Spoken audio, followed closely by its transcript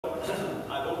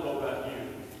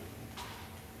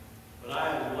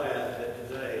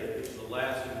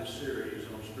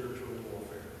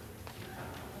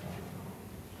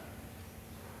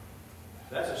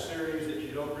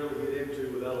you don't really get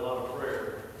into without a lot of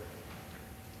prayer.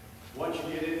 Once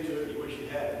you get into it, you wish you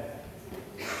hadn't.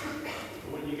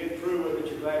 But when you get through with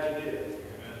it, you're glad you did.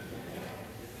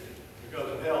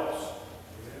 Because it helps.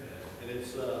 And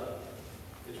it's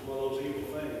one of those evil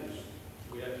things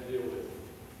we have to deal with.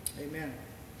 Amen.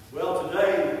 Well,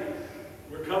 today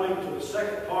we're coming to the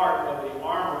second part of the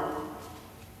armor.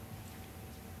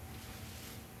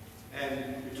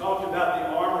 And we talked about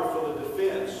the armor for the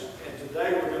defense. And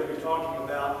today we're going to be talking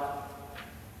about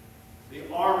the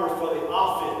armor for the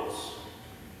offense.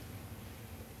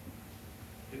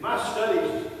 In my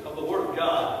studies of the Word of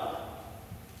God,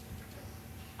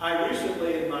 I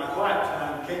recently, in my quiet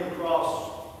time, came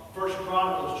across 1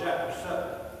 Chronicles chapter 7.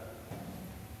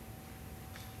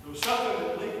 There was something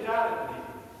that leaped out at me.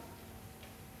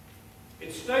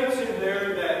 It states in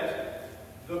there that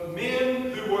the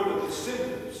men who were the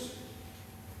descendants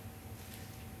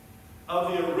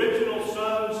of the original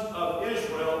sons of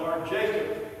Israel, or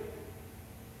Jacob,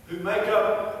 who make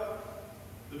up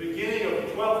the beginning of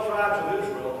the 12 tribes of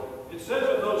Israel, it says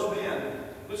of those men,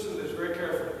 listen to this very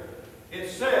carefully, it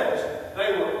says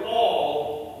they were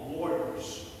all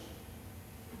warriors.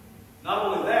 Not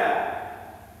only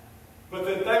that, but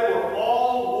that they were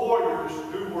all warriors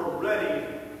who were ready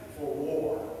for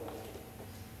war.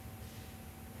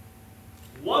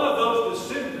 One of those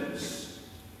descendants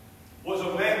was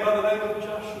a man by the name of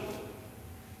Joshua.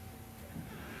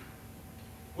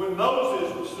 When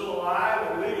Moses was still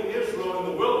alive and leading Israel in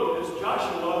the wilderness,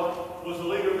 Joshua was the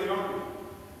leader of the army.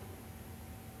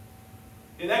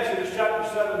 In Exodus chapter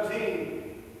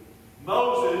 17,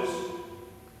 Moses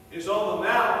is on the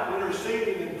mount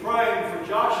interceding and praying for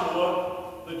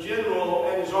Joshua, the general,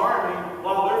 and his army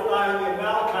while they're fighting the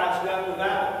Amalekites down in the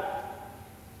valley.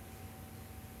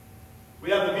 We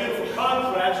have a beautiful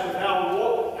contrast of how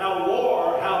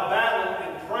battle,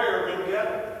 and prayer go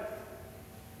together.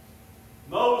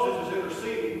 Moses is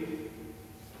interceding,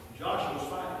 Joshua's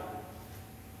fighting.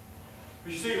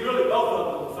 But you see, really both of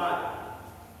them are fighting.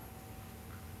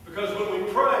 Because when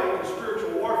we pray in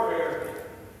spiritual warfare,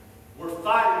 we're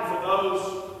fighting for those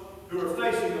who are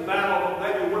facing the battle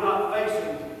that maybe we're not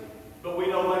facing, but we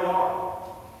know they are.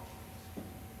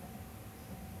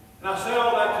 And I say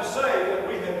all that to say that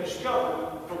we have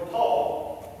discovered from Paul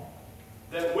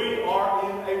that we are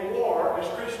in a war as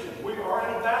Christians. We are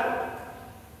in a battle.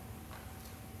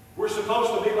 We're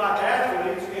supposed to be like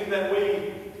athletes in that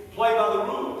we play by the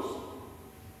rules.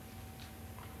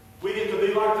 We get to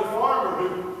be like the farmer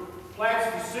who plants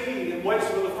the seed and waits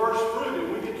for the first fruit,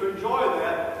 and we get to enjoy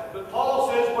that. But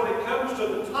Paul says when it comes to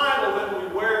the title that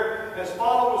we wear as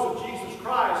followers of Jesus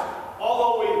Christ,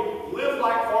 although we live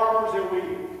like farmers and we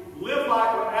live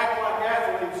like or act like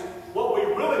athletes, what we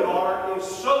really are is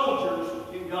soldiers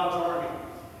in God's army.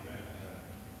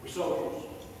 We're soldiers.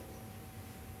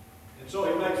 And so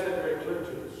he makes that very clear to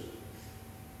us.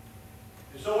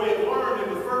 And so we have learned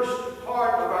in the first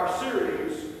part of our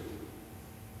series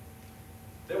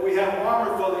that we have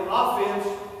armor for the offense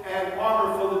and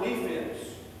armor for the defense.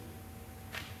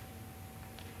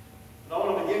 And I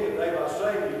want to begin today by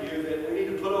saying to you that we need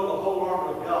to put on the whole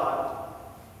armor of God,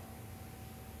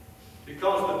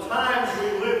 because the times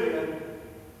we live in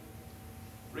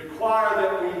require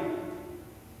that we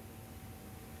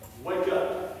wake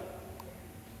up.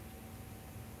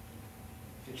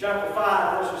 In chapter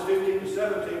 5, verses 15 to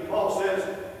 17, Paul says,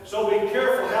 "So be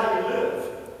careful how you live.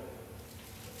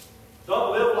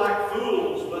 Don't live like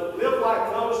fools, but live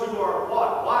like those who are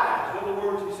what? Wise." In other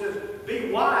words, he says,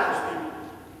 be wise people.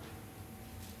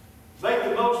 Make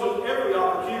the most of every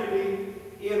opportunity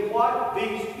in what?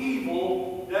 These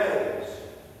evil days.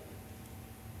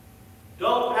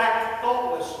 Don't act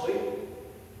thoughtlessly,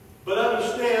 but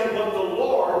understand what the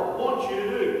Lord wants you to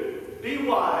do. Be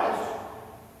wise,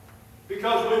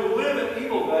 because we live in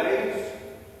evil days.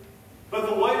 But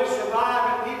the way to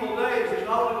survive in evil days is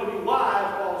not only to be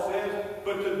wise, Paul says,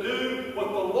 but to do what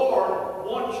the Lord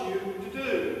wants you to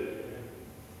do.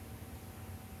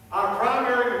 Our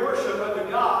primary worship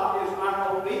unto God is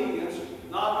our obedience,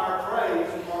 not our praise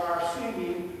or our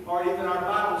singing or even our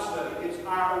Bible study. It's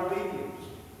our obedience.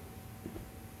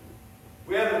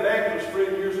 We had an evangelist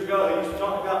friend years ago. He used to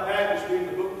talk about Baptists being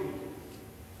the book people.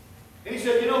 And he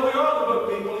said, you know, we are the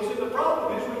book people. He said, the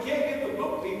problem is we can't get the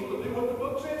book people to do what the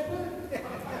book says do.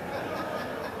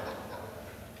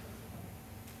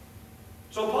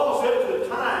 So Paul says the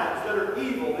times that are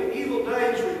evil, the evil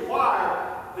days require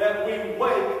that we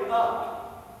wake up.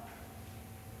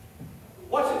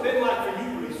 What's it been like for you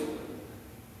recently?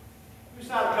 Let me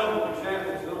cite a couple of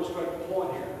examples to illustrate the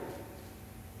point here.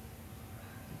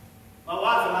 My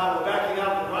wife and I were backing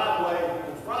out the driveway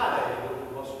on Friday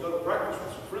to go to breakfast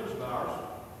with some friends of ours.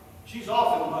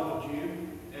 with you.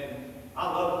 And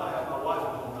I love it. I have my wife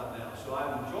at home right now, so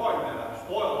I'm enjoying that. I'm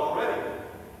spoiled already.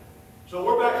 So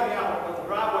we're backing out at the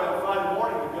driveway on Friday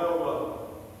morning to go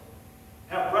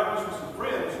have breakfast with some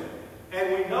friends.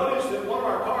 And we noticed that one of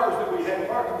our cars that we had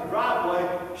parked in the driveway,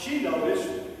 she noticed,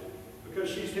 because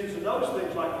she tends to notice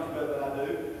things like these better than I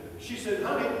do. She said,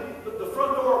 honey, the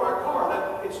front door of our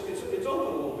car, it's open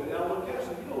a little bit. And I looked at it and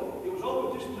said, you know, it was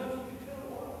open just enough you could tell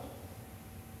it was.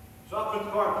 So I put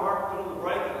the car in park, put on the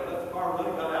brake, and I left the car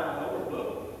running, got out and over and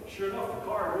looked. Sure enough, the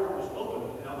car door was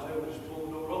open, and I was able to just pull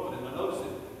the door open. And I noticed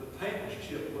that the paint was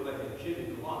chipped where they had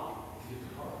jimmied the lock to get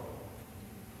the car open.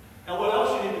 And what else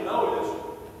you need to know is,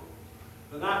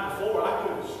 the night before, I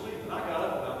couldn't sleep, and I got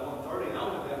up about 1:30, and I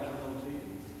went down and turned on the TV.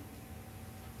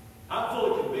 I'm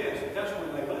fully convinced that that's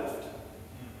when they left.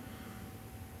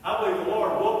 I believe the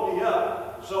Lord woke me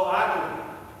up so I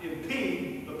could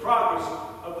impede the progress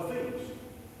of the thieves.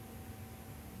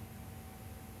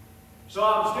 So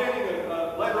I'm standing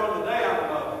later on in the day,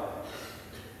 I'm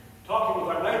talking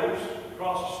with our neighbors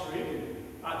across the street,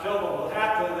 and I tell them what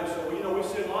happened, and they say, well, you know, we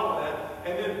see a lot of that.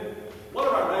 And then one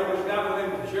of our neighbors, a guy by the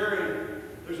name of Jerry,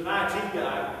 who's an IT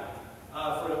guy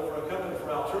for a company, for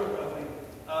Altura Company,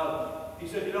 he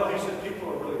said, you know, people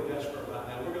are really desperate right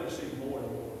now. We're going to see more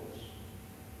and more of this.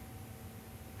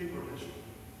 People are desperate.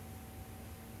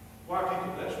 Why are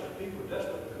people desperate? People are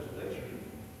desperate because of danger.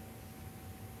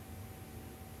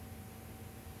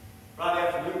 Friday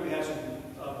afternoon, we had some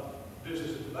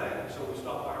business at the bank, so we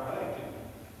stopped by our bank. And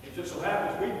it just so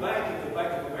happens we bank at the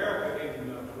Bank of America in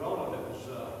Corona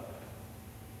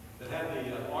that had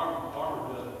the armored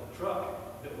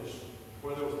truck that was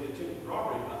where there was the attempted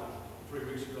robbery about 3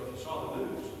 weeks ago. If you saw the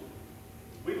news,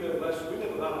 we live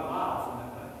about a mile from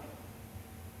that bank.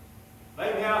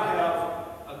 They now have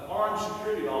an armed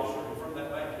security officer in front of that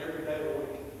bank every day of the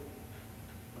week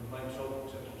when the bank's open,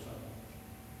 except on Sunday.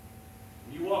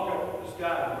 When you walk up, this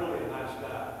guy is really a nice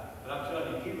guy, but I'm telling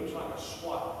you, he looks like a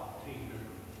SWAT team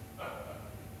member.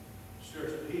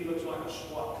 Seriously, he looks like a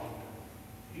SWAT team member.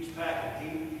 He's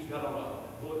packing. He's got on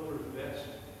a bulletproof vest.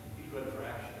 He's ready for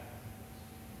action.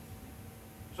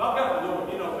 So I've got to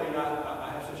know, you know,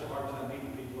 I have such a hard time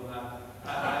meeting people, and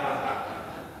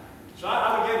so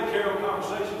I began to carry on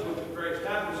conversations with them at various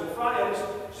times. So Friday,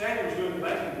 Sandy was doing the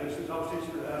banking business. I was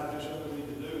teaching her how to do something we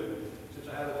need to do, and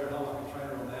since I had her there at home, I could train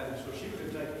her on that. And so she was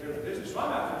going to take care of the business. So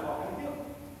I'm out there talking to him.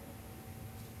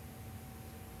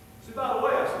 See, by the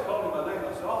way, I said, called him by name.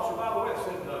 I said, officer, by the way, I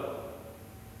said,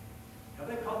 have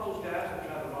they caught those guys that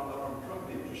tried to rob that armored truck?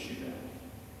 They were just shooting at me.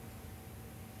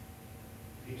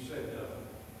 He said,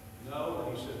 no.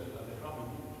 And he said, they probably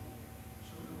won't.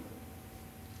 So no.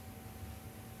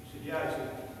 He said, yeah.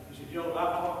 He said, you know,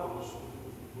 I've talked with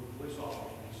police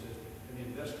officers. And he said, and the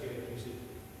investigator, he said,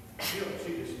 you don't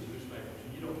see this in the newspapers,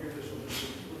 and you don't hear this on the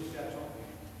news. What is that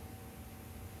talking?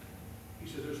 He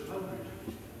said, there's hundreds of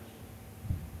these guys.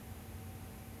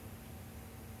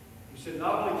 He said,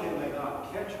 not only can they not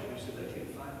catch them, he said, they can't